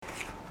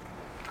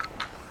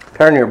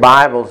Turn your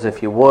Bibles,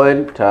 if you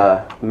would,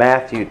 to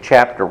Matthew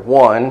chapter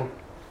 1.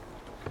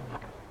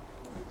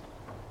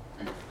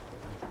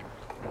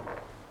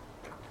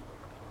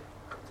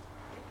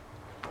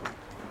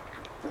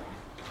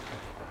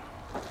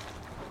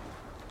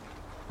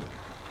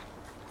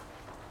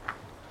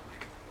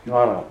 You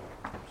want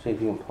to see if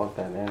you can plug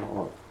that in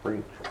or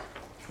reach?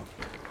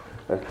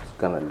 It's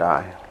going to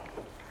die.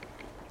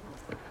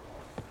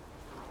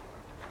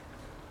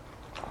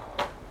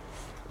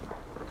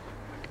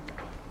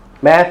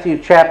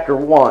 Matthew chapter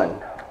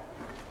 1.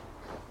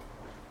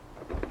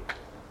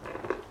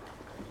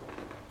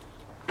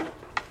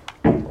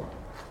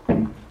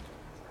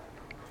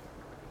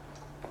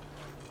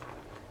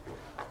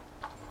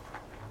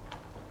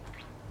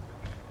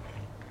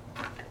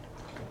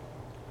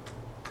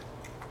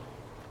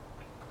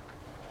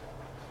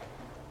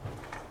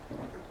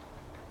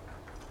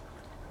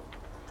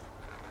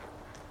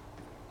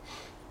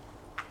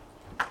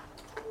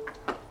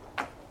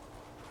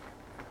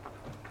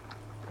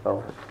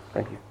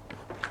 Thank you.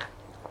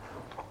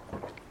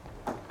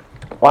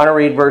 I want to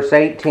read verse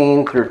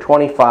 18 through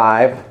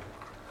 25.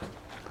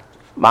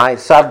 My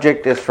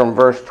subject is from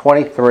verse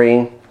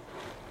 23.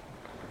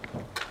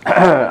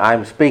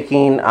 I'm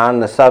speaking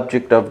on the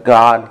subject of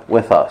God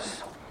with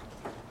us.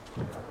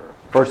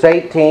 Verse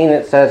 18,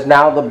 it says,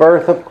 "Now the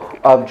birth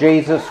of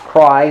Jesus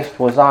Christ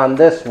was on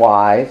this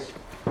wise,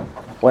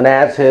 when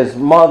as his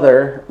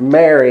mother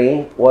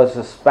Mary was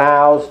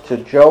espoused to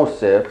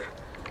Joseph,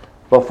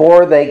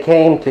 before they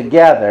came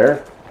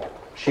together,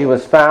 she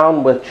was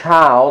found with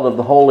child of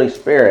the Holy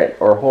Spirit,"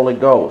 or Holy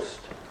Ghost.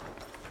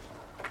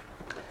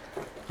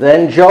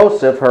 "Then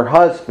Joseph, her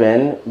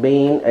husband,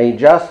 being a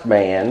just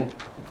man,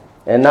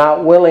 and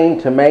not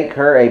willing to make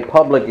her a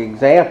public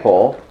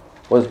example,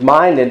 was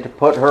minded to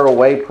put her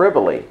away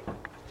privily.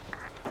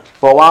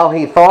 But while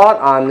he thought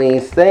on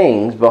these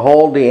things,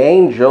 behold, the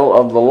angel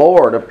of the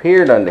Lord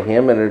appeared unto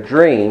him in a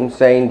dream,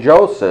 saying,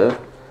 Joseph,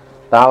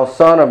 thou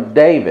son of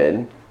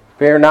David,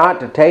 fear not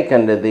to take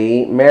unto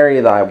thee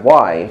Mary thy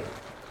wife,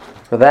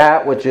 for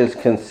that which is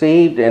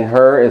conceived in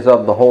her is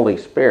of the Holy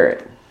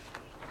Spirit.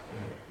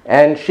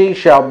 And she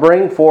shall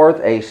bring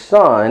forth a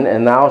son,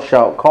 and thou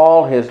shalt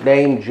call his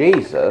name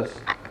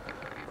Jesus,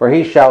 for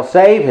he shall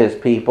save his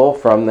people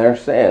from their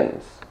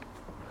sins.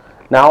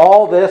 Now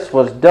all this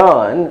was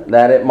done,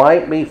 that it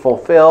might be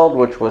fulfilled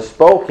which was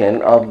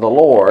spoken of the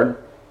Lord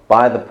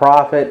by the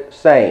prophet,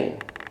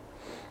 saying,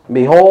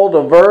 Behold,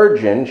 a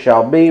virgin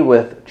shall be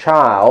with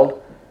child,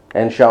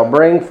 and shall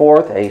bring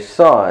forth a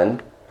son,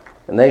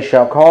 and they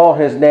shall call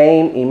his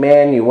name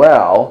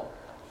Emmanuel,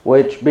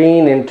 which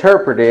being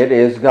interpreted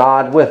is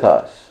God with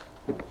us.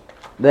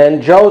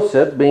 Then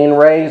Joseph, being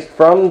raised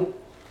from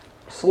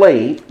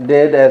sleep,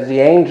 did as the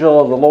angel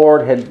of the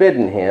Lord had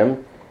bidden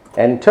him,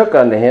 and took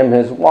unto him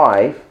his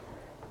wife,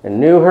 and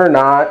knew her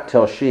not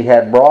till she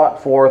had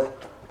brought forth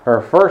her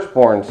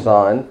firstborn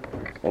son,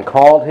 and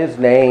called his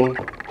name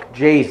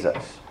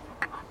Jesus."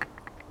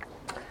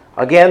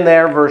 Again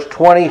there, verse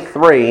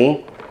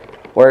 23,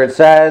 where it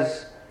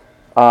says,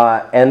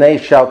 and they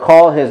shall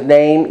call his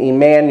name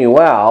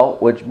Emmanuel,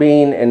 which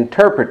being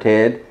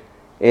interpreted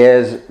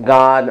is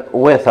God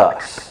with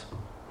us.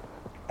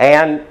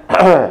 And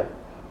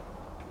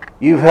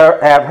you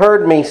have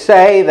heard me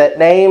say that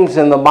names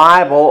in the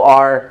Bible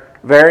are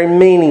very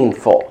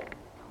meaningful.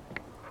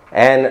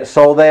 And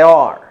so they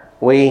are.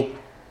 We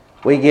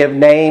give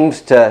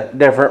names to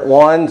different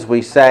ones.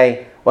 We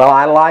say, well,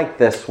 I like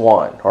this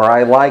one, or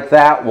I like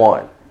that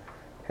one.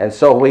 And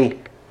so we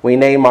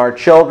name our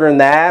children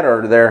that,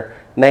 or they're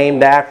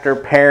named after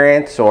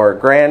parents or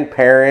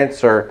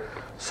grandparents or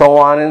so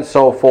on and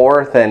so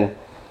forth. And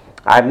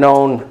I've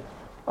known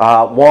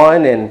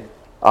one, and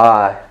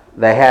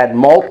they had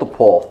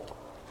multiple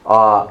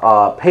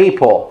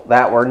people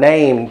that were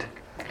named,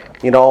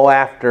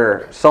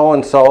 after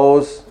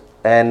so-and-sos,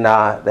 and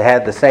they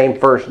had the same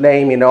first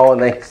name,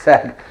 and they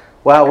said,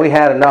 well, we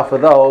had enough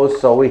of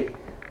those, so we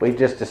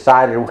just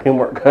decided we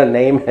weren't going to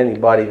name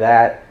anybody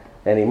that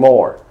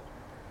anymore.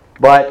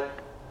 But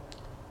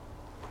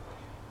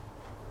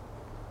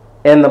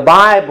in the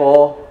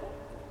Bible,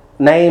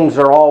 names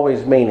are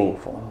always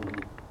meaningful.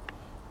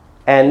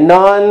 And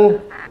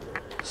none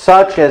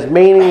such as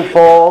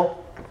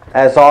meaningful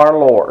as our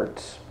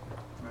Lord's.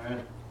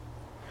 Amen.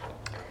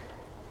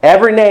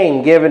 Every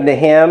name given to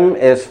him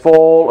is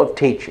full of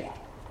teaching.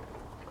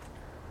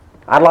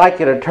 I'd like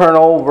you to turn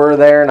over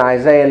there in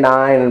Isaiah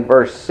 9 and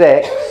verse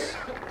 6.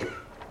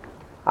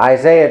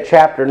 Isaiah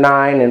chapter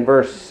 9 and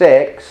verse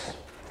 6.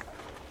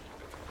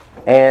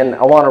 And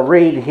I want to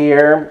read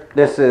here.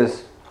 This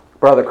is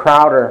Brother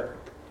Crowder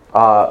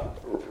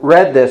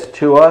read this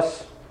to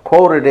us,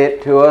 quoted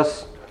it to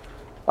us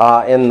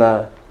in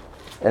the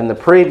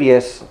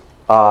previous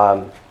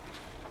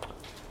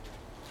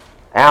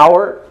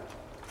hour.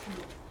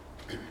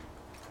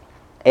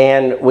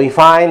 And we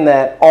find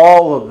that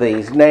all of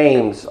these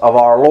names of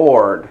our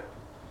Lord,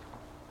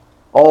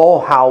 oh,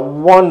 how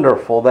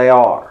wonderful they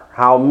are,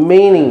 how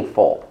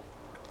meaningful,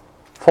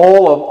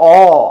 full of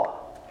awe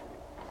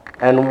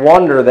and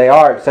wonder they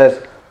are. It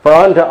says, For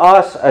unto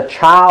us a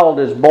child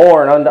is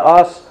born, unto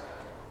us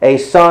a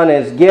son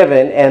is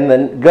given, and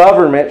the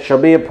government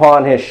shall be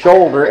upon his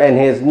shoulder, and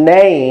his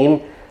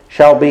name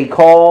shall be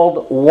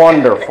called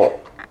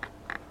Wonderful,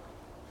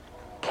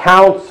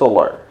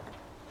 Counselor,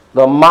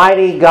 the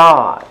Mighty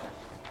God,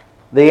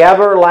 the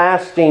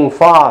Everlasting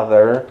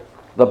Father,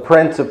 the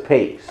Prince of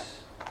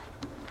Peace.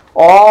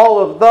 All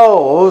of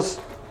those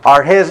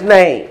are his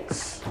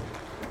names.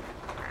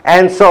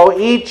 And so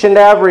each and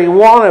every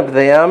one of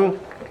them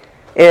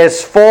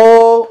is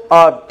full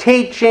of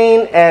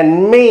teaching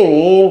and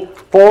meaning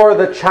for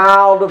the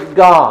child of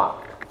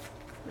God.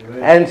 Amen.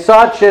 And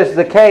such is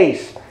the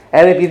case.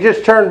 And if you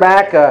just turn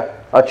back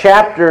a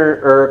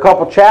chapter or a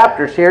couple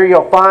chapters here,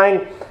 you'll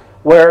find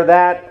where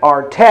that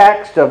our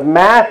text of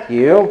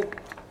Matthew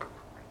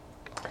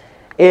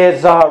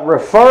is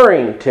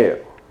referring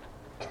to.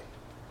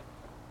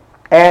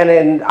 And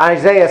in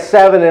Isaiah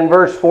 7 and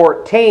verse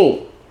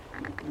 14,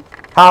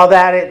 how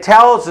that it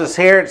tells us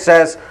here, it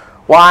says,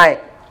 why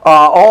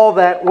all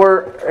that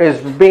is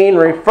being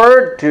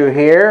referred to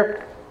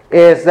here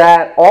is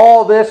that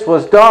all this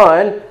was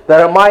done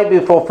that it might be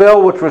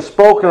fulfilled which was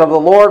spoken of the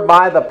Lord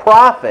by the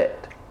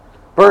prophet.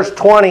 Verse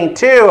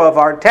 22 of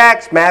our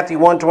text, Matthew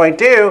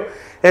 1:22,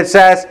 it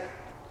says,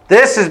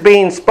 this is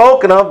being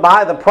spoken of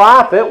by the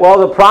prophet. Well,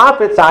 the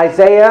prophet's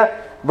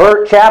Isaiah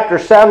chapter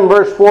 7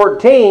 verse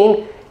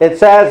 14. It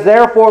says,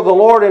 therefore the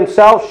Lord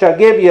himself shall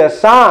give you a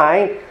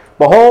sign.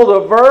 Behold,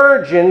 a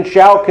virgin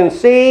shall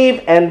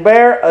conceive and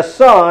bear a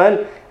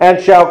son,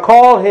 and shall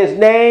call his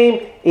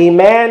name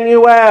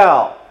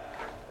Emmanuel.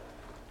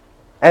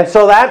 And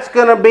so that's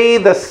going to be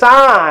the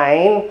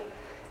sign,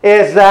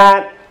 is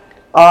that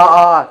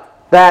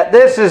that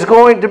this is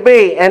going to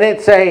be, and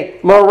it's a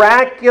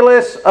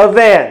miraculous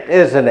event,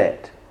 isn't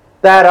it?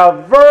 That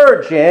a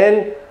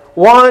virgin,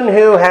 one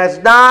who has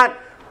not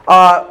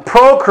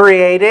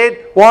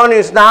procreated, one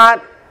who's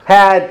not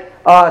had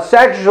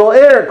sexual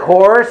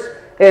intercourse,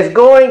 is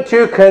going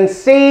to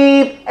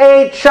conceive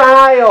a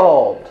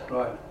child.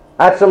 Right.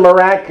 That's a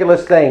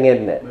miraculous thing,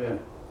 isn't it? Yeah.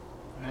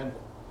 Amen.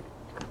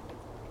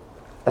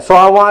 So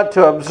I want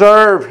to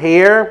observe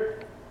here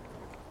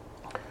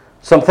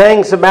some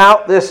things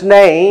about this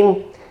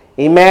name,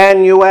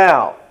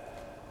 Emmanuel.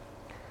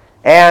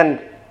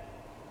 And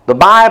the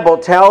Bible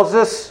tells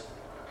us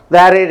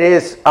that it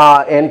is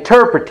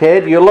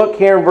interpreted. You look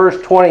here in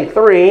verse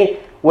 23,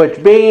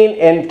 which being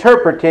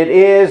interpreted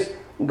is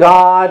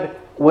God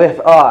with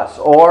us,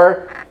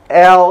 or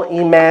El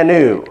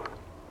Imanu.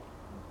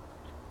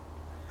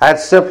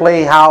 That's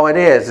simply how it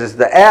is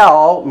the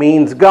El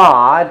means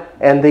God,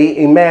 and the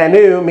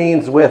Imanu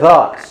means with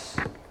us.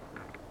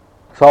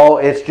 So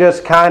it's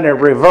just kind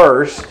of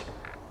reversed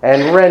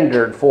and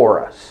rendered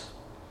for us.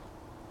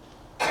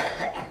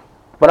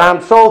 But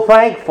I'm so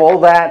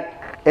thankful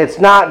that it's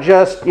not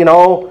just,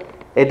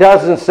 it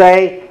doesn't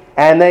say,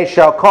 and they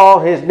shall call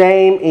his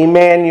name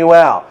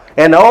Emmanuel.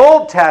 In the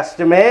Old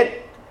Testament,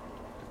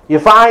 you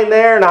find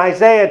there in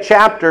Isaiah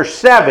chapter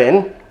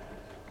 7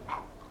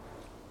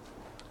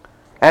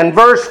 and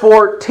verse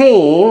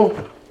 14,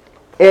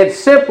 it's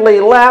simply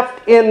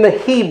left in the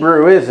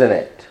Hebrew, isn't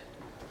it?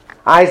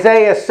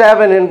 Isaiah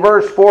 7 and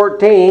verse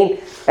 14,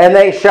 and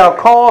they shall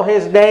call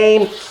his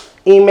name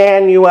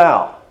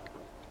Emmanuel.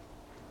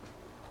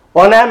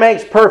 Well, and that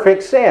makes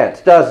perfect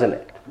sense, doesn't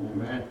it?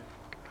 Amen.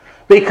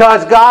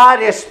 Because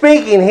God is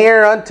speaking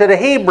here unto the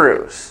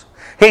Hebrews.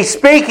 He's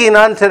speaking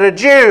unto the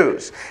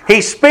Jews.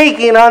 He's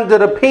speaking unto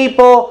the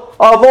people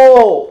of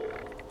old.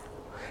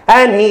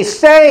 And he's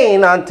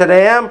saying unto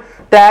them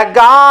that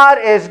God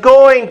is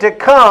going to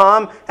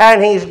come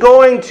and he's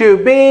going to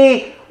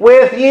be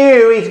with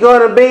you. He's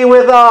going to be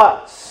with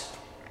us.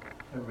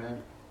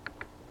 Amen.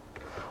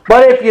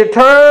 But if you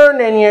turn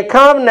and you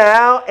come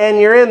now and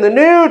you're in the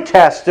New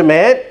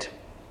Testament,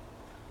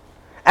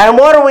 and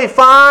what do we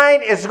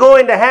find is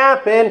going to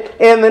happen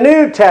in the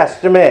New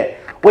Testament?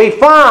 We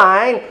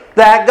find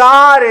that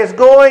God is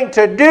going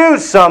to do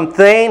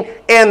something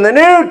in the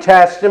New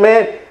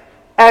Testament,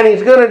 and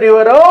he's going to do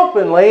it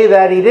openly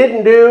that he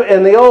didn't do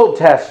in the Old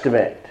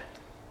Testament.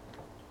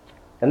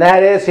 And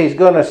that is, he's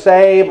going to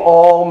save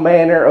all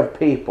manner of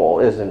people,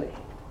 isn't he?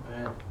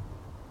 Amen.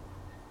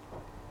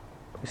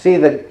 You see,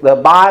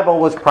 the Bible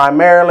was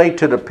primarily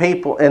to the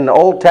people. In the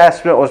Old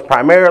Testament, it was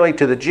primarily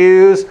to the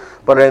Jews,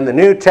 but in the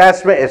New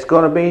Testament, it's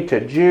going to be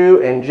to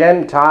Jew and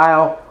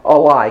Gentile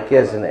alike,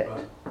 isn't it?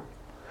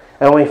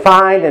 And we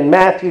find in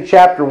Matthew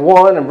chapter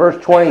 1 and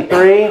verse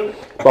 23,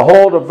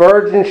 behold, a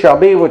virgin shall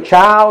be with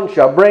child, and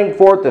shall bring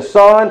forth a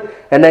son,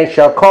 and they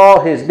shall call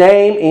his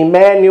name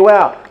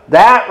Emmanuel.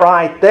 That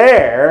right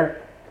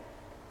there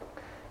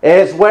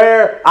is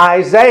where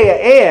Isaiah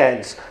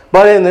ends.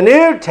 But in the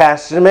New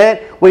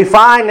Testament, we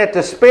find that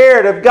the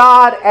Spirit of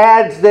God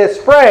adds this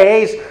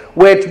phrase,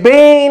 which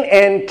being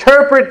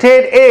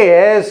interpreted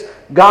is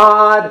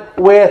God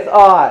with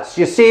us.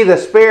 You see, the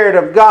Spirit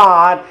of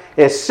God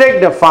is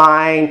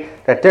signifying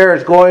that there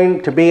is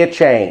going to be a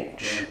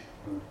change.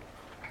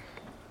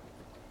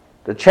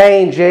 The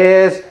change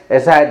is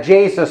that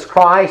Jesus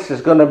Christ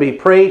is going to be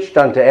preached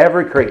unto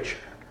every creature.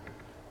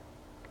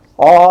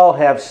 All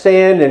have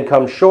sinned and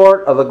come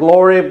short of the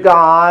glory of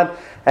God,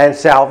 and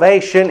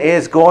salvation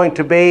is going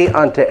to be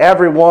unto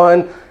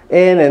everyone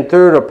in and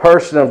through the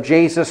person of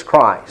Jesus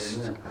Christ.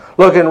 Amen.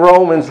 Look in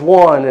Romans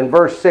 1 and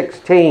verse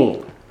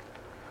 16.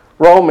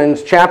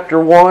 Romans chapter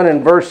 1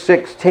 and verse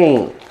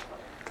 16.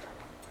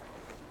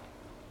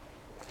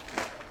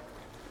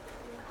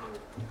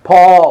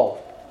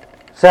 Paul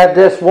said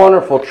this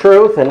wonderful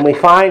truth, and we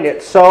find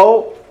it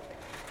so.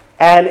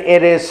 And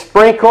it is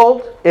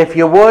sprinkled, if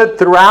you would,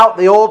 throughout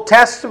the Old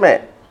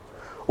Testament.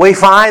 We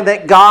find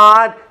that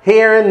God,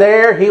 here and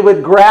there, He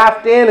would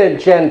graft in a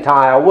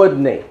Gentile,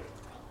 wouldn't He?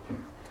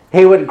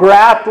 He would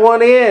graft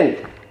one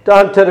in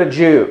unto the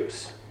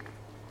Jews.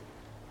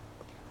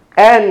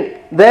 And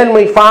then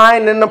we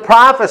find in the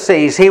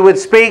prophecies, He would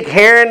speak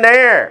here and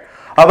there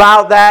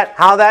about that,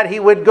 how that He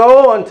would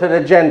go unto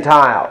the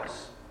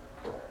Gentiles.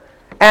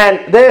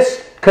 And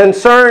this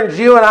concerns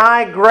you and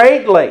I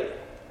greatly.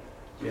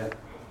 Yeah.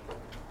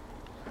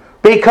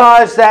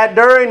 Because that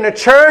during the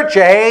church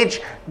age,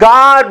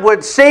 God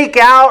would seek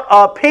out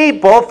a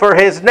people for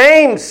His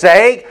name's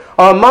sake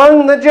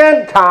among the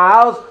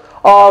Gentiles,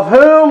 of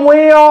whom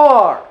we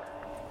are.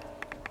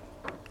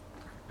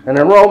 And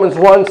in Romans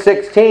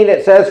 1:16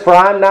 it says, "For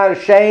I am not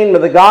ashamed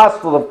of the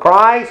gospel of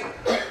Christ,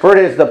 for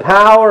it is the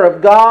power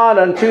of God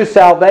unto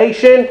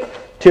salvation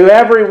to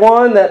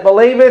everyone that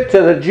believeth,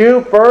 to the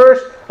Jew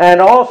first, and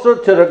also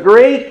to the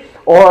Greek,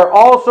 or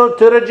also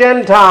to the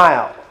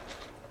Gentile."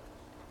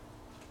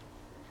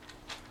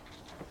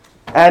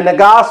 And the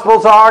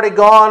gospel's already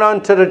gone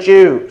unto the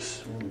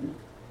Jews.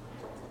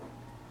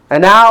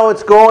 And now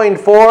it's going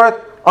forth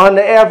unto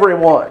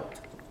everyone.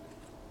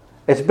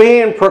 It's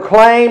being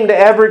proclaimed to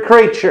every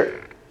creature.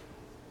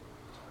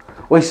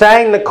 We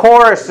sang the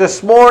chorus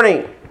this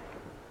morning.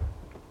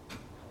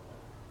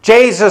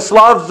 Jesus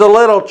loves the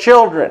little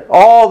children,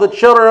 all the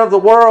children of the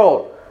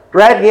world.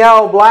 Red and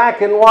yellow,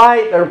 black and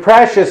white, they're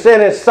precious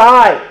in His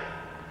sight.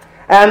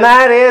 And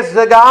that is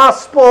the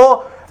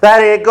gospel,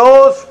 that it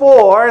goes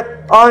forth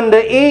unto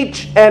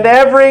each and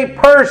every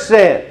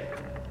person.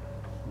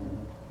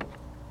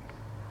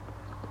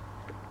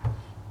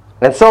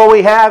 And so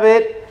we have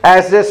it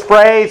as this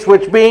phrase,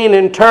 which being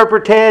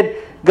interpreted,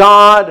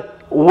 God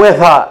with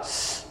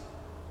us.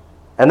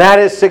 And that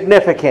is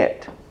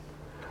significant.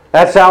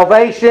 That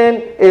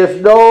salvation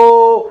is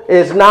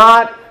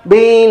not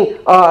being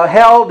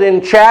held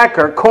in check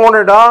or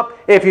cornered up,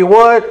 if you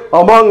would,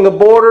 among the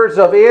borders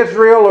of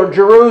Israel or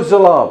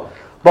Jerusalem.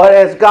 But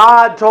as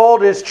God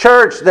told His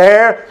church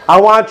there,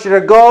 I want you to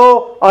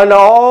go unto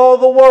all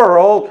the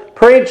world,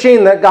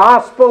 preaching the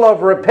gospel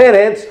of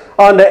repentance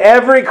unto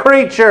every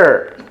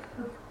creature.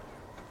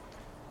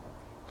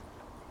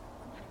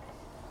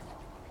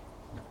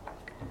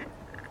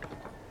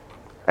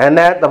 And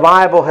that the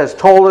Bible has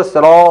told us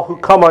that all who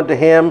come unto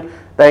Him,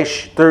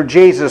 through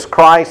Jesus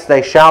Christ,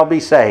 they shall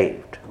be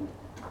saved.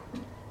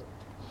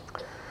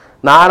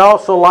 Now I'd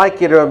also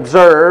like you to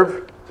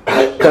observe,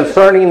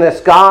 concerning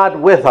this God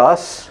with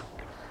us,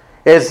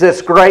 is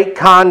this great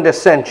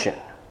condescension.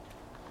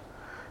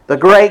 The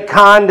great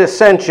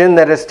condescension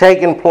that has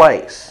taken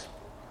place.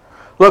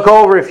 Look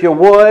over, if you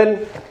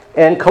would,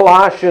 in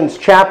Colossians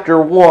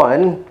chapter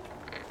 1,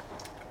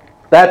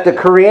 that the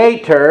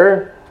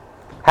Creator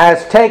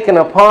has taken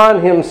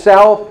upon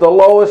Himself the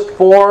lowest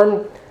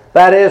form,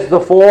 that is the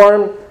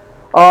form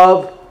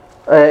of,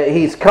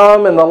 He's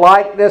come in the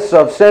likeness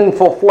of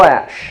sinful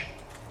flesh.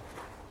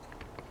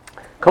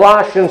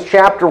 Colossians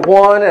chapter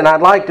 1, and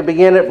I'd like to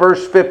begin at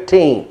verse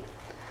 15.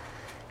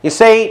 You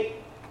see,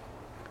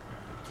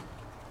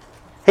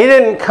 He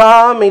didn't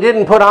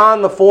put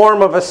on the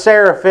form of a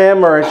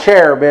seraphim or a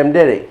cherubim,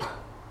 did He?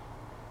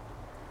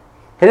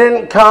 He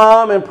didn't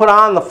come and put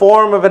on the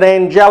form of an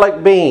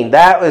angelic being.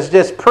 That was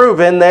just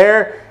proven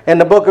there in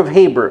the book of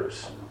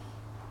Hebrews.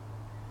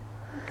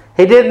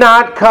 He did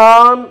not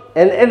come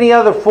in any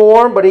other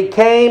form, but He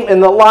came in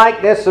the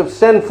likeness of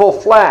sinful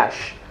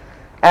flesh.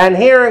 And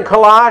here in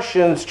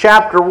Colossians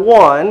chapter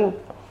 1,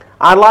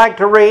 I'd like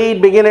to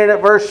read beginning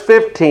at verse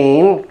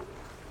 15.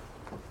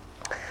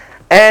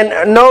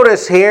 And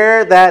notice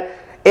here that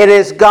it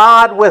is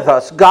God with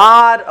us.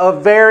 God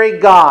of very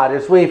God.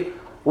 As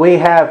we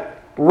have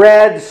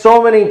read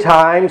so many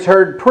times,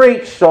 heard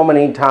preached so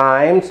many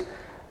times,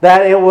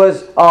 that it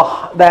was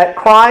that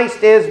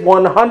Christ is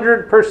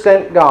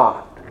 100%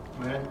 God.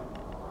 Amen.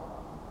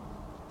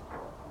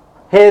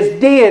 His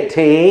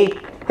deity,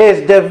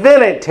 His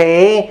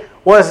divinity,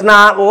 was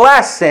not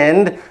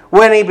lessened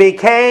when He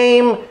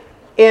became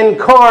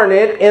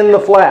incarnate in the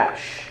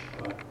flesh.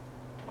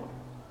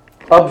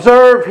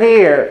 Observe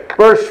here,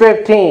 verse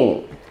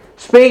 15.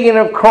 Speaking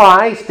of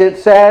Christ, it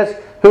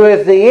says, who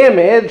is the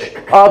image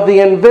of the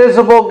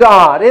invisible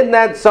God. Isn't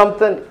that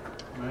something?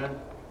 Amen.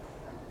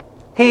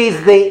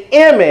 He's the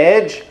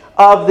image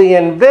of the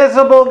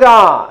invisible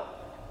God.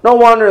 No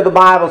wonder the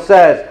Bible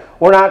says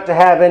we're not to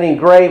have any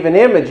graven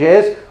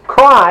images.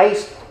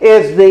 Christ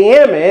is the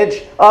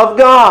image of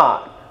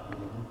God.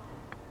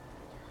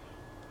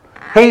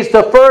 He's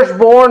the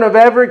firstborn of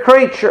every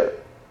creature.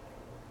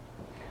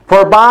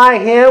 For by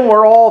him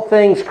were all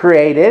things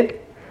created,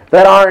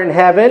 that are in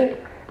heaven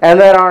and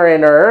that are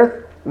in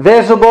earth,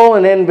 visible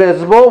and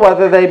invisible,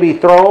 whether they be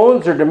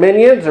thrones or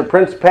dominions or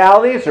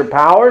principalities or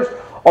powers.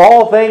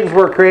 All things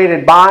were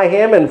created by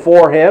him and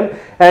for him,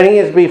 and he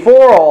is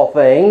before all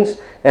things,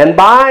 and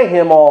by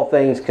him all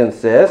things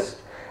consist.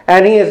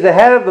 And he is the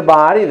head of the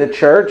body, the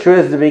church, who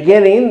is the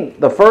beginning,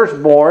 the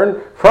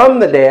firstborn from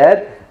the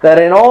dead, that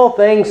in all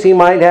things he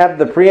might have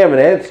the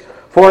preeminence.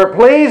 For it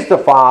pleased the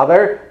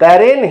Father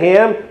that in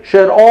him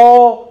should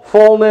all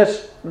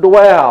fullness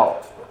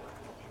dwell.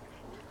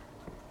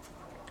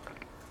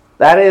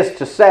 That is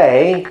to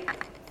say,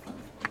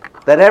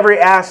 that every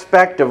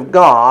aspect of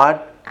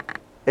God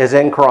is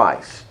in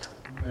Christ.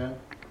 Amen.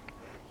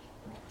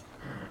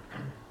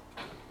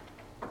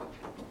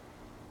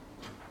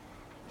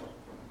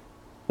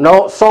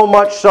 No, so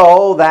much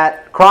so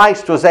that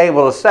Christ was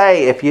able to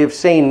say, if you've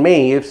seen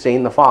me, you've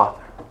seen the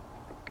Father.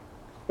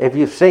 If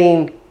you've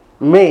seen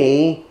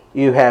me,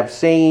 you have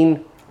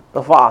seen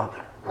the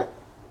Father.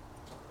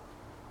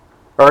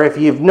 Or if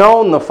you've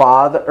known the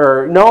Father,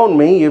 or known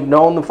me, you've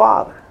known the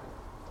Father.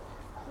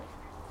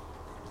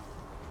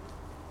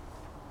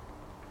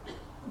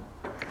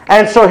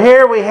 And so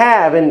here we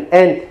have,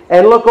 and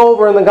look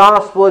over in the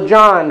Gospel of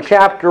John,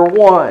 chapter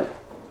 1.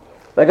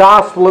 The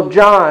Gospel of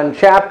John,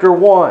 chapter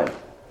 1.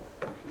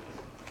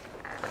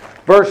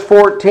 Verse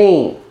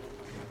 14.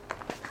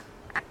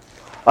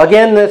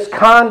 Again, this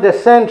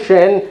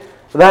condescension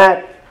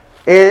that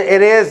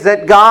it is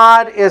that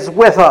God is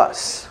with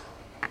us.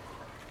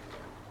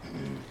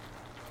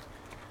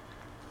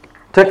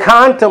 To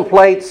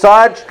contemplate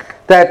such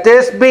that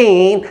this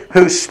being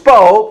who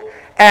spoke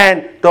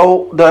and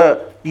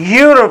the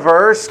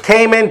universe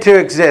came into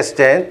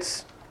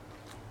existence,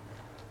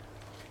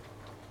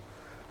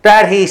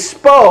 that he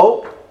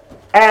spoke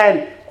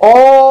and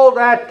all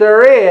that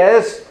there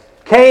is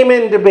came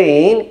into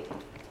being,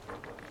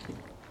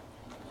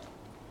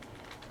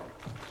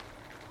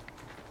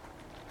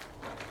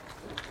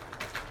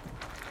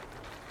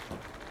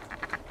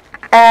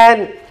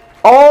 and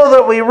all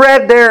that we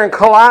read there in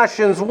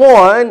Colossians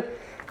 1,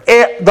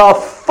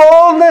 the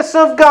fullness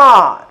of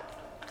God,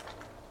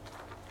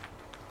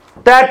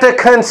 that the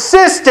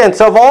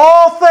consistence of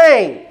all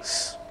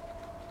things,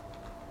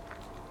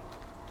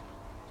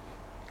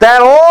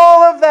 that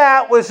all of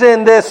that was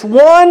in this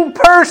one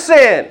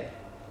person.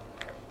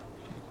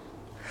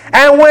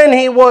 And when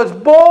he was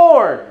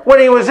born, when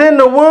he was in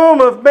the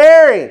womb of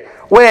Mary,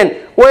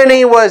 when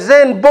he was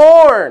then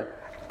born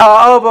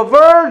of a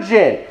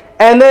virgin,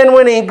 and then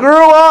when he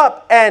grew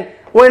up and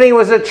when he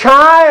was a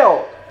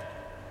child,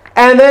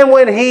 and then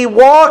when he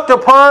walked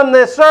upon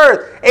this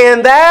earth,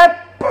 in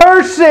that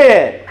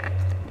person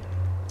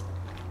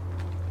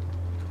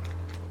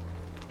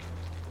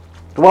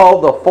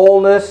dwelled the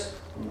fullness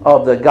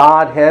of the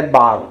Godhead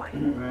bodily.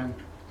 Amen.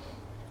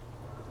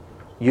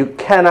 You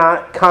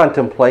cannot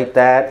contemplate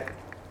that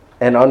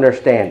and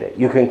understand it.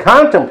 You can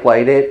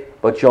contemplate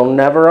it, but you'll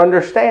never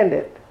understand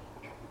it.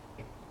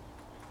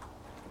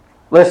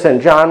 Listen,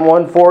 John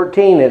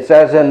 1:14, it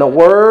says, "In the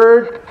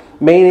Word,"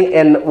 meaning,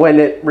 and when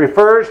it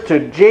refers to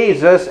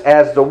Jesus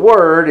as the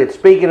Word, it's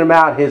speaking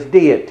about his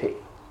deity.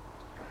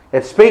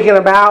 It's speaking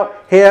about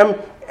him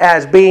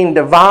as being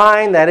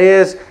divine, that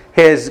is,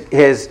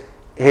 his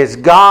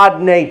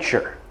God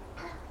nature.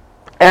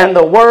 "And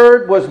the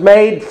Word was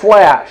made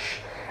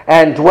flesh,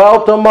 and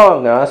dwelt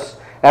among us,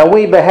 and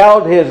we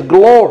beheld his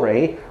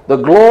glory, the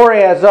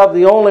glory as of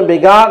the only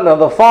begotten of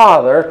the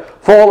Father,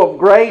 full of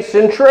grace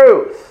and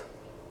truth."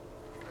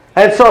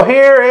 And so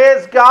here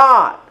is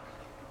God.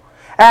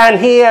 And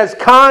he has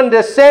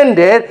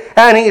condescended,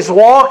 and he's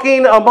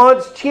walking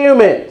amongst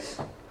humans.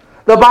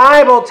 The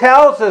Bible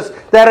tells us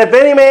that if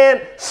any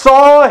man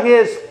saw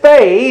his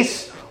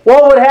face,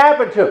 what would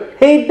happen to him?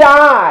 He'd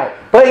die.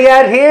 But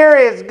yet here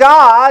is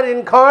God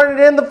incarnate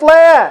in the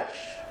flesh.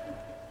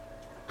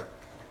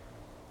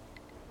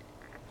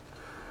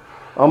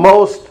 A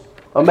most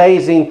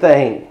amazing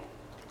thing.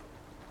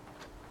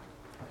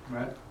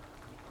 Right.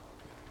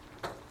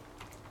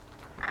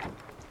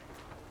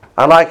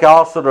 I'd like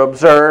also to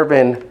observe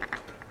in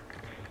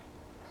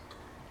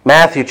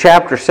Matthew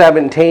chapter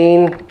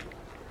 17,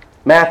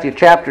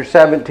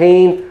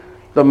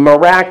 the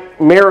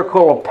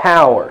miracle of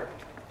power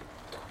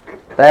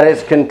that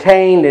is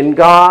contained in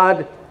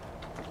God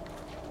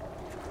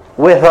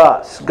with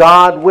us.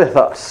 God with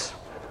us.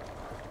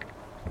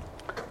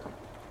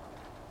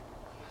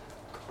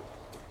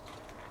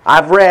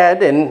 I've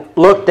read and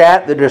looked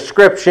at the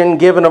description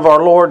given of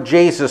our Lord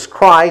Jesus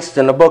Christ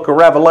in the book of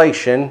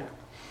Revelation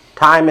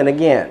time and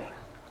again.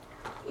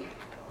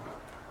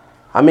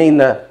 I mean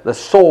the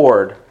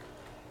sword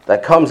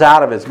that comes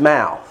out of his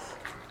mouth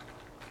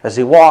as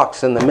he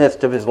walks in the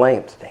midst of his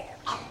lampstand.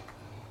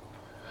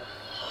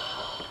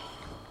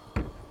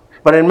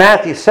 But in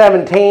Matthew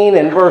 17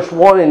 and verse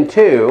 1 and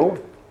 2,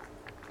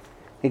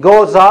 he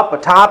goes up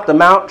atop the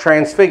Mount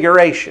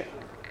Transfiguration.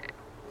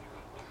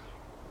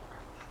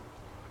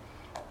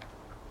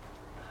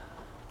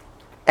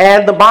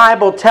 And the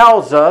Bible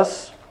tells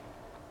us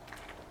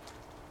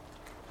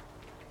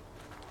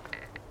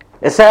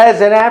It says,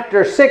 "And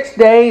after 6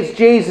 days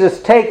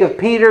Jesus taketh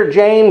Peter,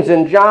 James,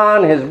 and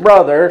John his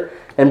brother,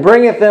 and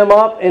bringeth them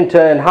up into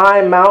an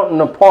high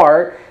mountain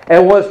apart,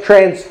 and was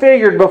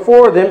transfigured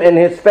before them, and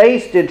his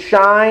face did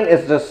shine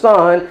as the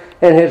sun,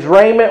 and his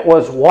raiment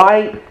was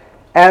white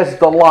as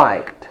the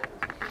light."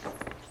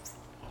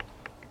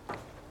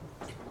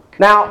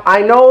 Now,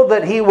 I know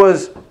that he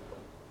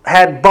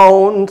had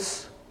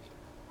bones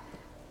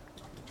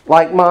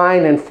like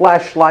mine and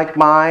flesh like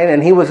mine,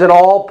 and he was at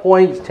all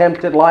points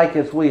tempted like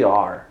as we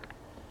are.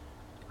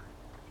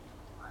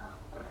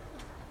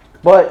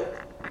 But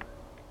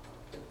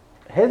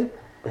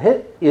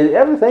you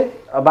ever think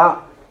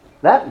about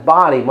that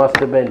body must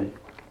have been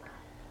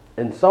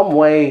in some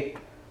way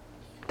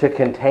to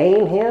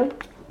contain him?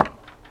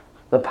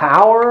 The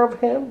power of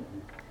him?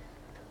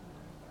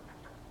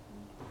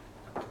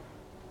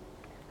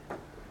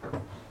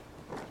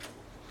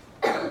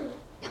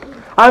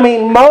 I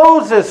mean,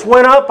 Moses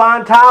went up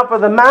on top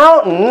of the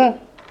mountain,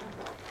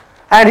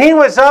 and he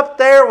was up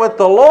there with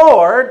the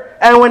Lord,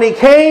 and when he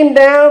came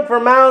down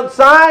from Mount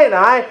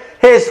Sinai,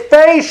 his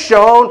face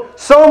shone,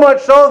 so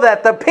much so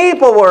that the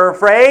people were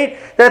afraid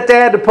that they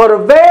had to put a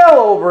veil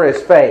over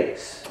his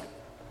face.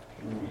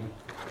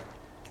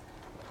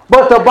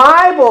 But the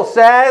Bible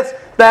says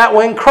that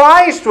when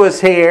Christ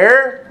was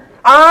here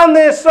on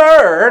this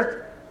earth,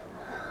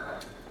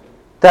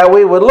 that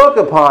we would look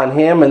upon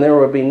him and there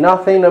would be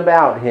nothing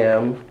about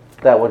him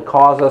that would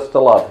cause us to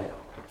love him.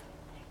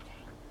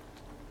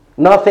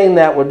 Nothing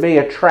that would be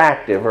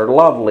attractive or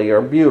lovely or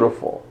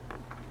beautiful.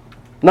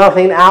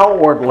 Nothing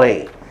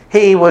outwardly.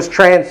 He was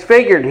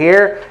transfigured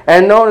here,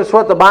 and notice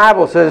what the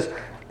Bible says.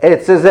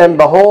 It says, "And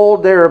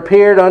behold, there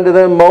appeared unto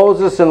them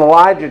Moses and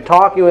Elijah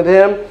talking with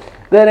him.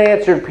 Then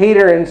answered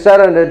Peter and said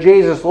unto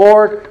Jesus,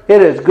 Lord,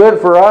 it is good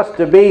for us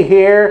to be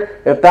here.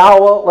 If thou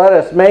wilt, let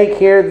us make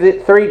here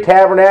 3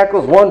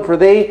 tabernacles, one for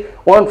thee,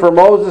 one for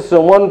Moses,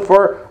 and one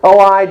for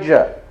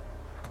Elijah."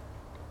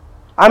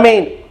 I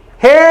mean,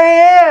 here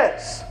he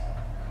is.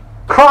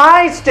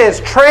 Christ is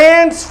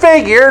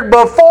transfigured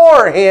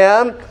before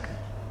him,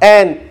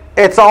 and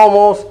it's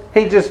almost,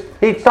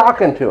 he's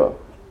talking to him.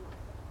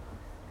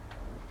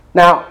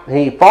 Now,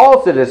 he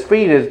falls at his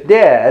feet as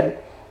dead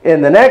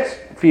in the next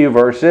few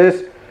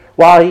verses.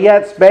 "While he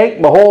yet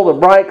spake, behold, a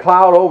bright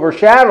cloud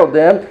overshadowed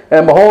them,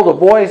 and behold, a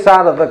voice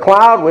out of the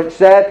cloud which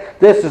said,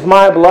 This is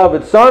my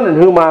beloved Son,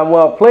 in whom I am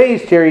well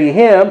pleased, hear ye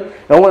him.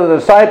 And when the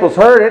disciples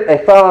heard it, they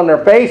fell on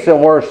their face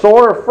and were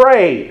sore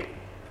afraid."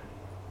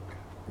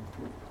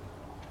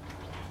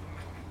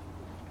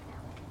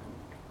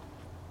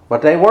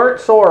 But they weren't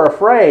sore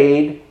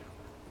afraid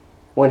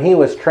when he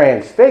was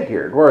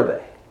transfigured, were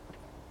they?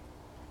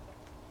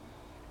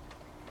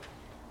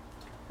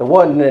 It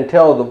wasn't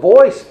until the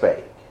voice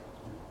spake.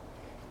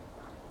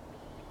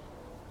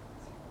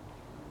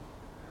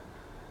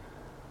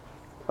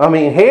 I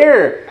mean,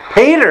 here,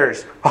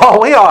 Peter's,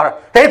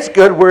 it's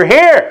good we're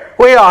here.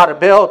 We ought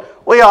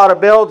to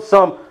build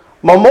some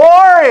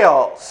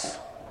memorials.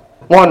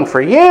 One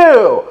for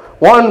you,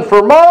 one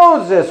for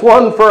Moses,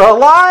 one for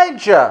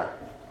Elijah.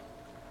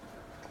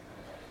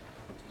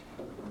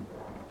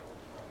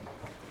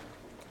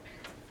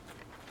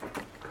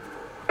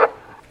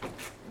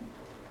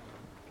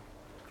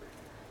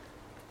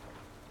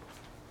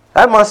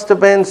 That must have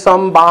been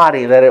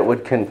somebody that it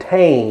would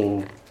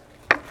contain,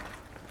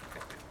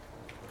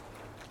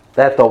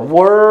 that the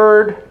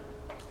Word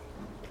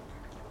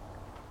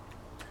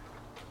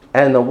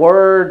and the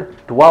Word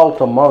dwelt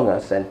among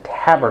us and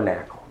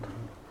tabernacled.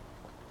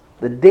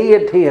 The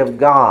deity of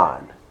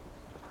God.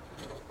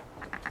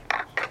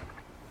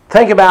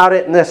 Think about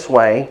it in this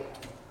way.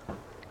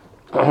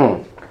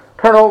 Turn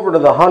over to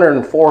the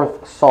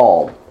 104th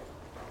Psalm.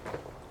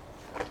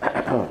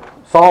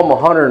 Psalm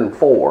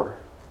 104.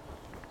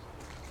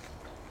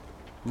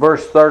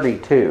 Verse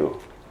 32.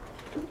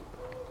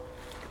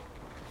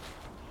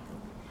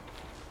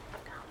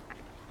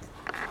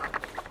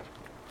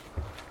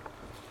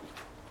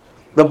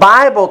 The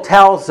Bible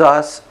tells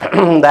us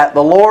that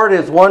the Lord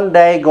is one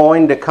day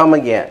going to come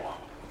again.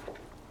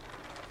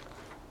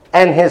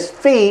 And his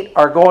feet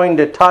are going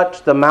to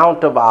touch the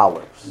Mount of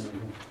Olives.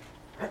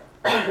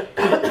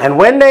 And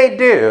when they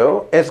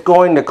do, it's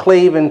going to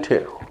cleave in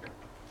two.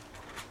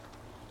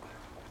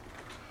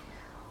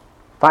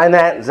 Find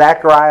that in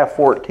Zechariah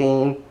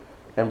 14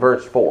 and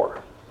verse 4.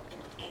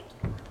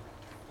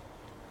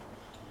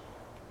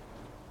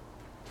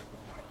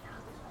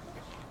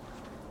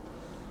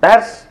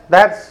 That's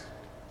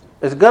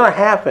it's going to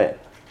happen.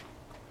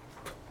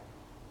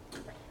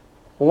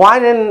 Why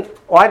didn't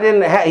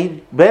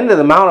he been to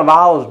the Mount of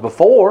Olives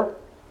before?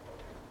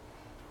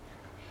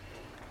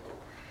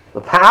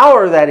 The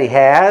power that he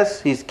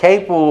has, he's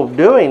capable of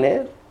doing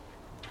it.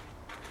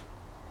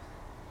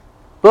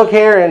 Look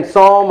here in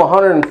Psalm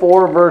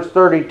 104, verse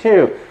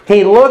 32.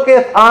 "He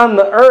looketh on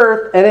the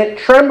earth, and it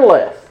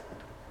trembleth.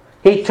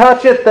 He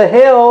toucheth the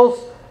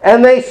hills,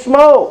 and they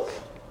smoke."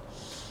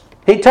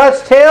 He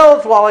touched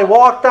hills while he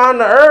walked on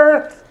the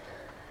earth.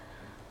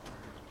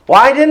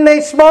 Why didn't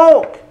they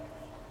smoke?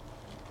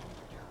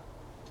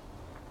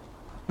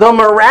 The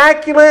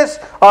miraculous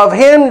of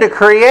Him to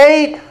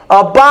create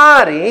a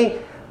body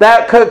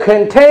that could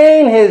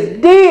contain His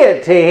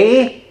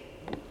deity,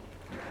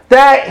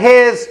 that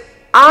His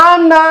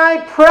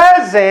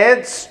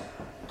omnipresence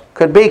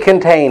could be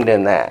contained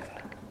in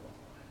that.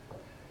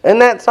 Isn't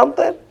that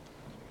something?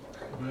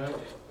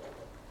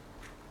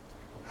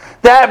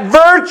 That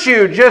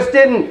virtue just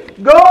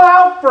didn't go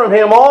out from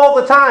Him all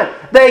the time.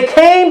 They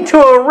came to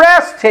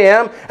arrest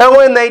Him, and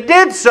when they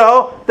did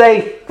so,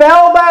 they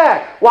fell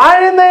back.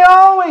 Why didn't they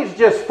always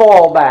just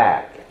fall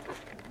back?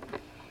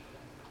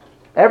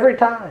 Every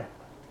time.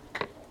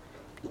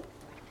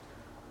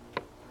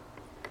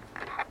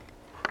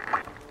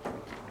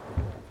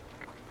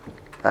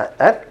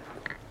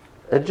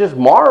 It just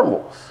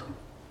marvels.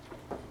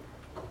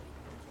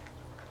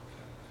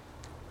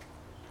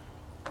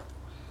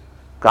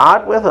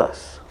 God with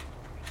us.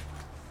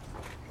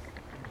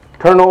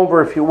 Turn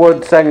over, if you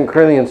would, 2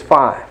 Corinthians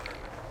 5.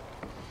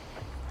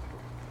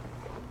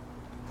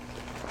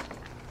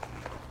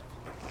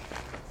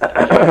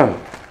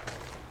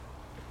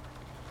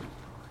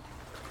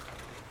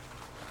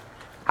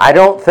 I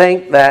don't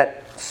think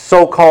that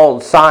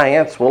so-called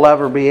science will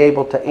ever be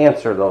able to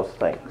answer those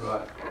things.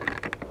 Right.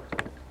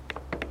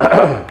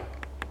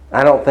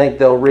 I don't think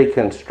they'll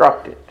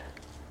reconstruct it.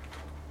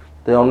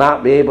 They'll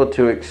not be able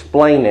to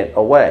explain it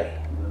away.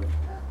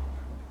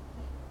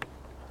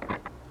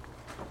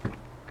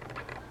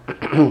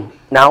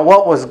 Now,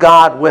 what was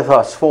God with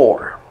us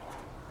for?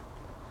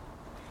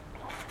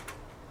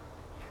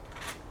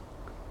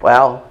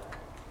 Well,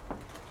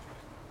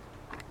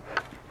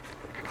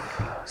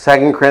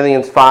 2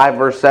 Corinthians 5,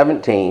 verse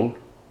 17.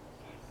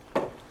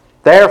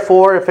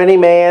 Therefore, if any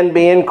man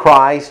be in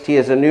Christ, he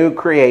is a new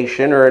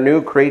creation or a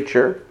new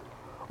creature.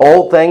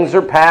 Old things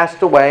are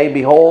passed away.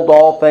 Behold,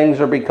 all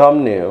things are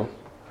become new.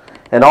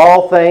 And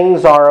all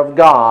things are of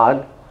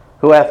God,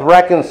 who hath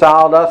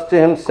reconciled us to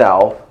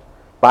Himself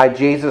by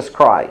Jesus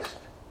Christ,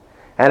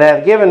 and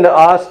hath given to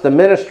us the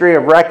ministry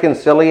of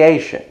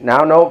reconciliation.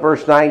 Now note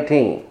verse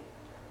 19.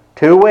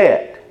 To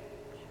wit,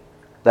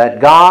 that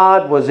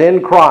God was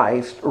in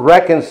Christ,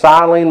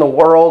 reconciling the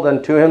world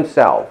unto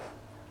Himself,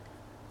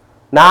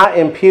 not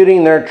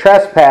imputing their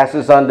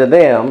trespasses unto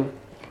them,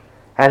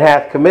 and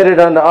hath committed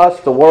unto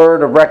us the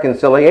word of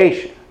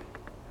reconciliation.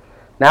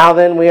 Now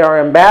then we are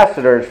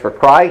ambassadors for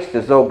Christ,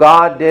 as though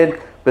God did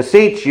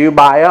beseech you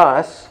by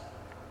us.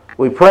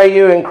 We pray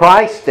you in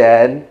Christ's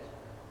stead,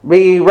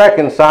 be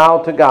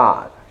reconciled to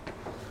God.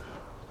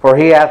 For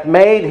He hath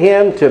made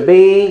Him to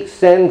be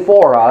sin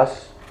for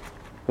us,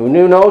 who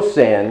knew no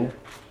sin,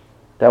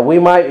 that we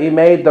might be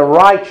made the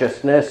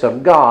righteousness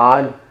of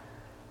God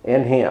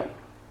in Him.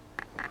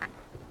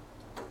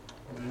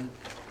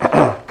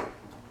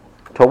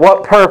 To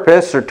what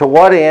purpose or to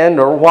what end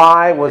or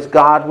why was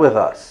God with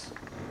us?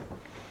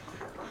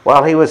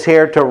 Well, He was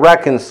here to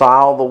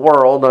reconcile the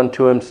world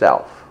unto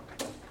Himself.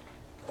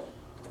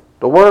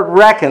 The word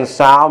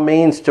reconcile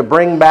means to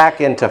bring back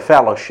into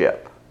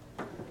fellowship.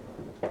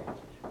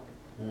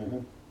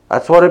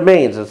 That's what it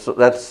means.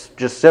 That's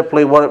just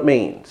simply what it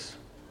means.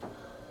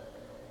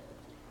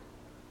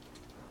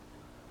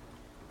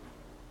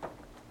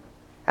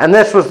 And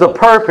this was the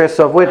purpose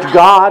of which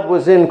God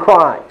was in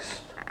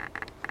Christ.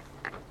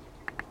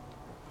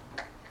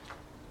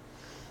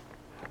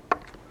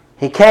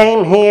 He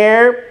came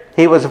here,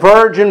 He was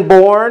virgin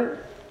born,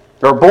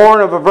 or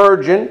born of a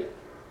virgin.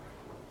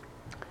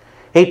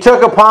 He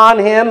took upon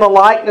Him the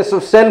likeness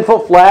of sinful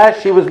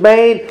flesh. He was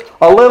made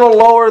a little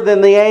lower than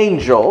the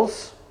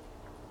angels.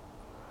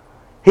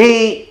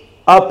 He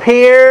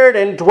appeared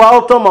and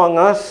dwelt among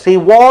us. He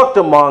walked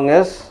among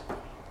us.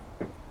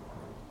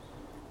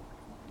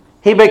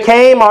 He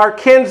became our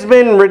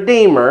kinsman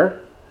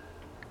redeemer.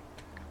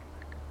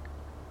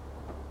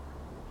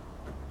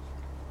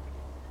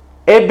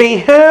 It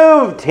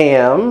behooved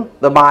Him,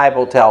 the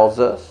Bible tells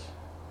us.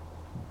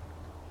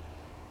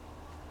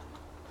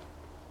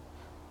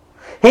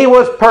 He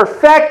was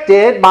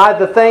perfected by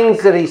the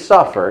things that He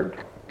suffered.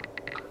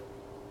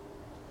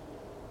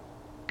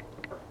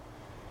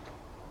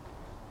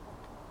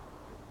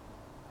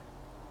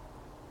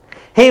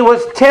 He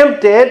was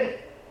tempted.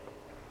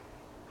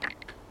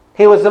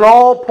 He was in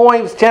all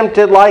points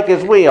tempted like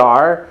as we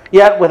are,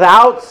 yet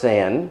without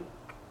sin.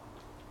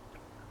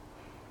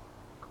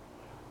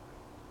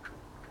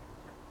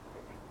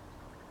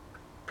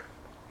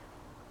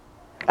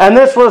 And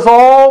this was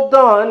all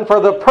done for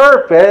the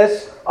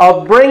purpose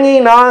of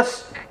bringing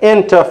us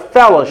into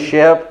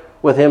fellowship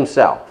with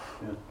Himself.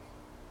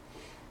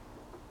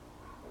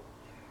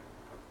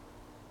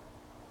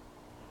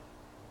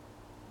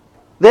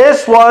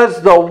 This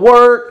was the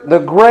work, the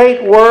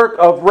great work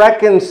of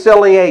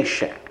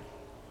reconciliation.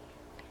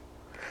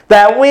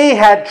 That we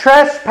had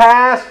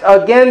trespassed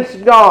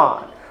against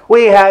God.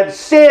 We had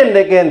sinned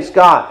against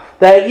God.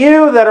 That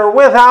you that are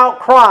without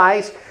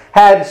Christ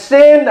had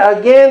sinned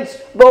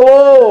against the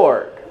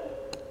Lord.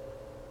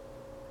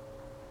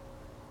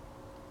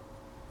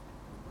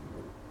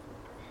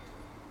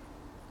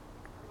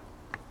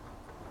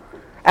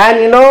 And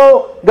you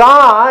know,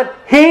 God,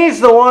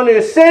 He's the one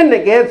who sinned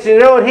against. You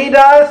know what He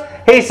does?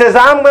 He says,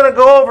 I'm going to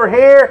go over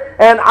here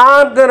and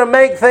I'm going to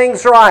make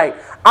things right.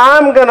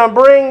 I'm going to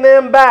bring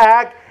them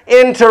back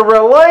into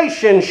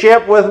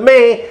relationship with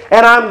me,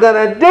 and I'm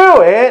going to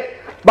do it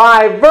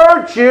by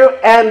virtue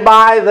and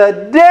by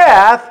the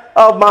death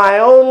of my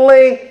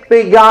only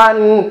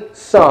begotten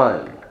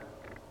Son.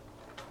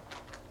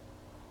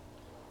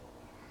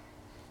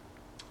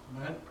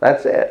 Amen.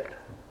 That's it.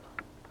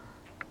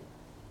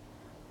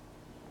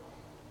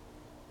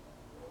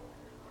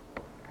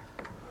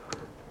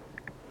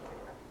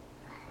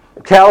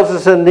 It tells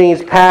us in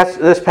this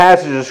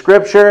passage of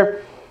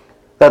Scripture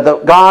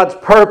that God's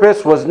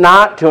purpose was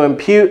not to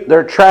impute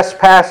their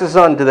trespasses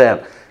unto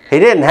them. He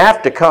didn't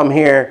have to come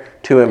here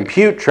to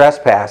impute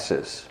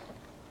trespasses.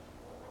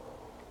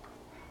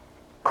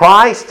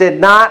 Christ did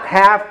not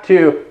have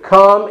to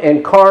come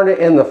incarnate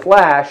in the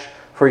flesh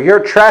for your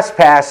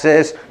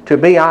trespasses to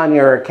be on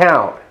your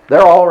account.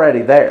 They're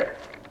already there.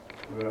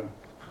 Yeah.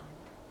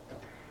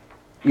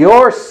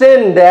 Your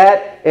sin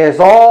debt is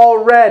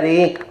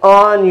already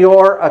on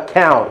your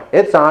account.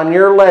 It's on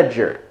your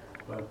ledger.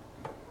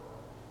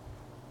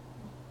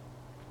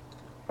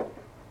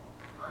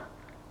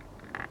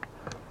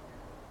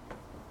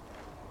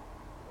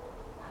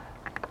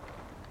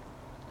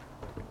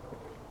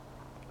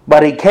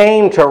 But He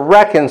came to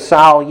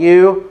reconcile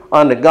you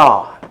unto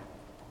God.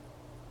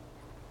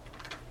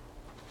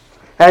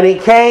 And He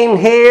came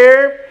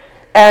here,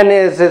 and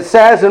as it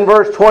says in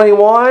verse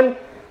 21,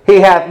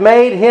 He hath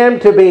made Him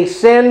to be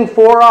sin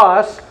for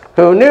us,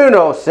 who knew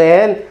no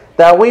sin,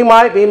 that we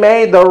might be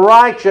made the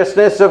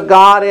righteousness of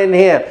God in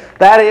Him.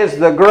 That is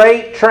the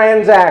great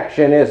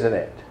transaction, isn't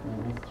it?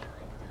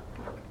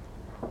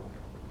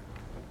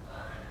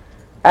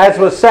 As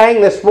was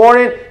saying this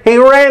morning, He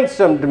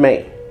ransomed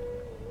me.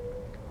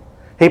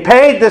 He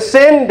paid the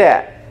sin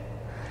debt.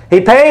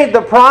 He paid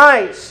the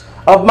price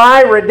of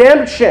my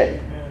redemption.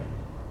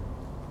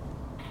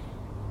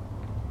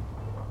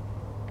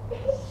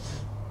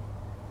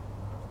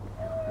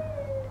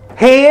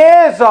 He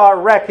is our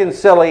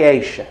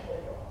reconciliation.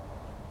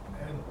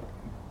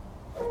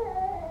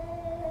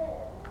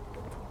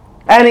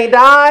 And He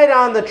died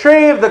on the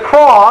tree of the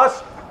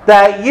cross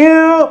that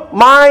you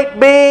might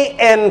be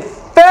in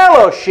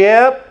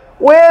fellowship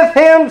with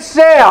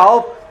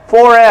Himself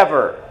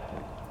forever.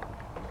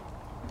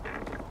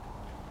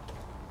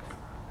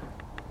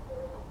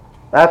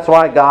 That's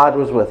why God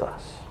was with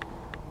us.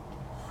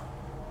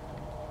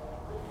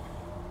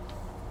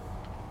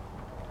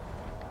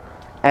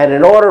 And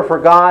in order for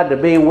God to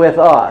be with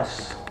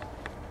us,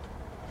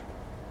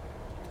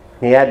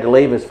 He had to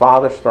leave His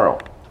Father's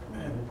throne.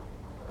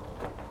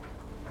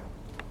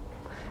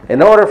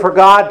 In order for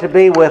God to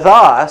be with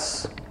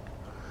us,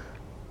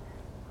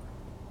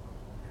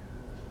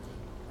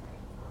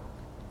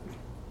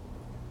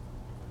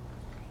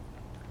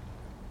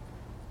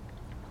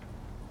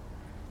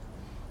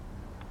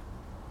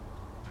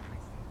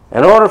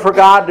 in order for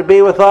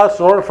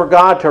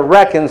God to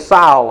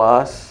reconcile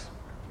us,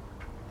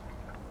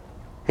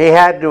 He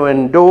had to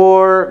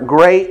endure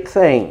great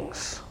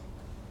things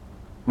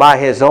by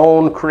His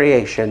own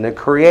creation. The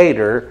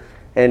Creator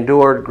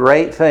endured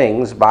great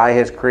things by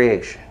His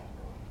creation.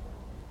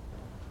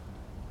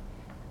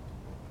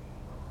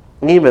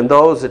 Even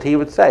those that He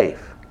would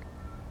save.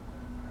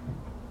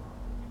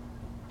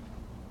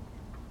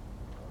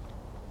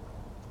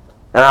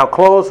 And I'll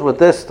close with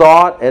this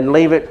thought and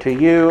leave it to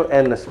you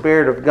and the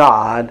Spirit of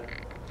God.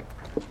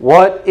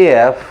 What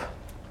if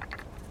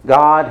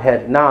God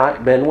had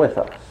not been with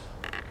us?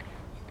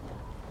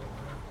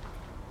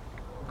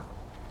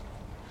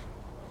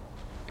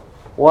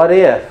 What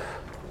if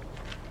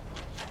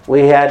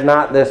we had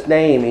not this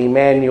name,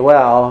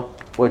 Emmanuel,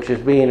 which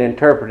is being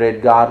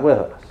interpreted, God with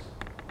us?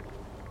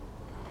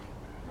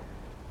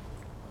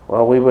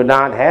 Well, we would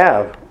not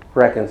have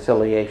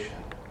reconciliation.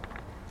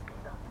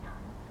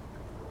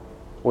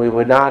 We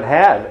would not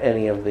have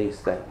any of these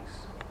things.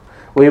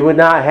 We would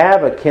not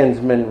have a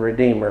kinsman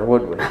redeemer,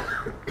 would we?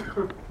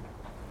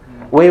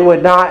 We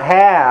would not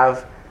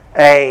have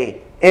an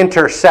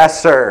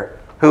intercessor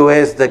who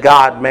is the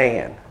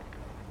God-man.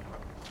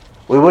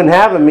 We wouldn't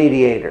have a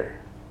mediator.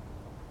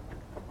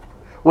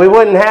 We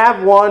wouldn't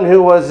have one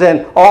who was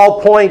in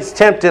all points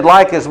tempted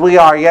like as we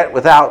are, yet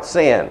without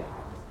sin.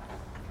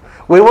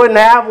 We wouldn't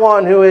have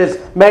one who is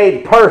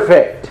made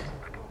perfect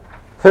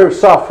through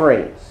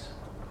sufferings.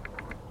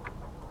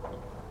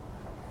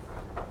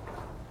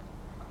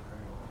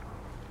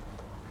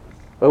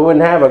 We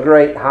wouldn't have a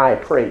great high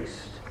priest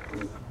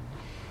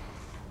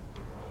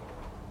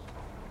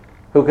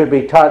who could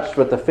be touched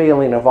with the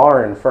feeling of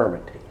our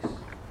infirmities.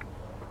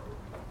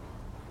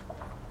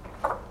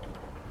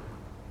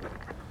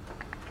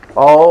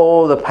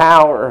 Oh, the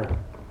power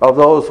of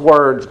those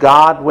words,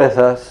 God with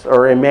us,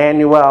 or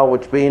Emmanuel,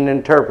 which being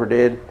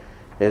interpreted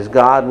is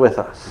God with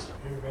us.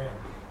 Amen.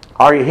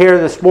 Are you here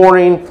this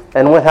morning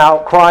and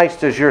without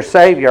Christ as your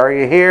Savior? Are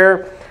you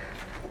here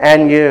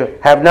and you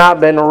have not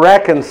been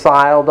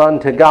reconciled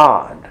unto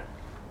God,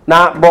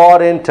 not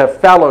brought into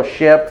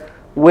fellowship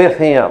with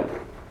Him?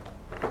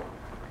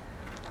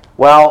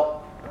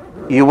 Well,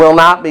 You will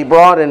not be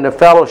brought into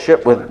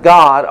fellowship with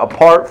God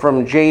apart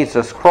from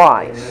Jesus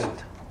Christ.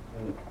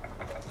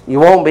 You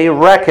won't be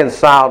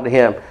reconciled to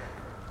Him.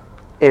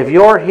 If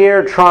you're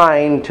here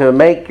trying to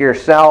make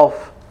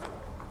yourself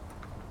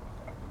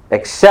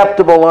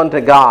acceptable unto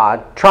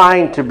God,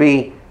 trying to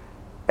be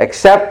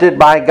accepted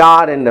by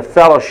God into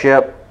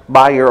fellowship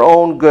by your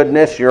own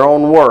goodness, your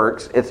own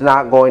works, it's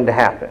not going to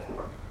happen.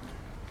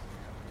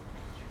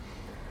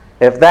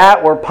 If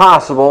that were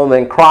possible,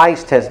 then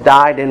Christ has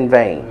died in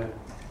vain.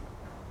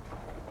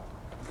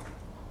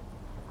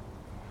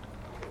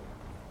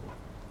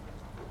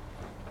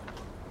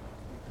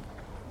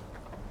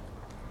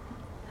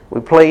 We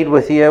plead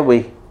with you,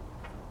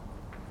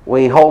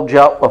 we hold you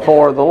up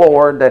before the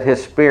Lord that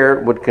His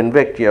Spirit would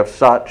convict you of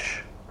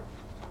such,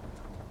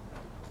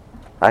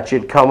 that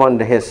you'd come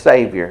unto His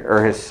Savior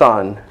or His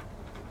Son,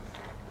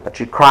 that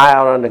you'd cry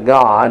out unto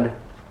God,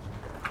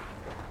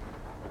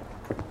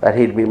 that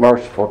He'd be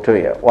merciful to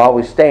you. While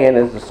we stand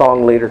as the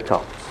song leader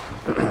comes.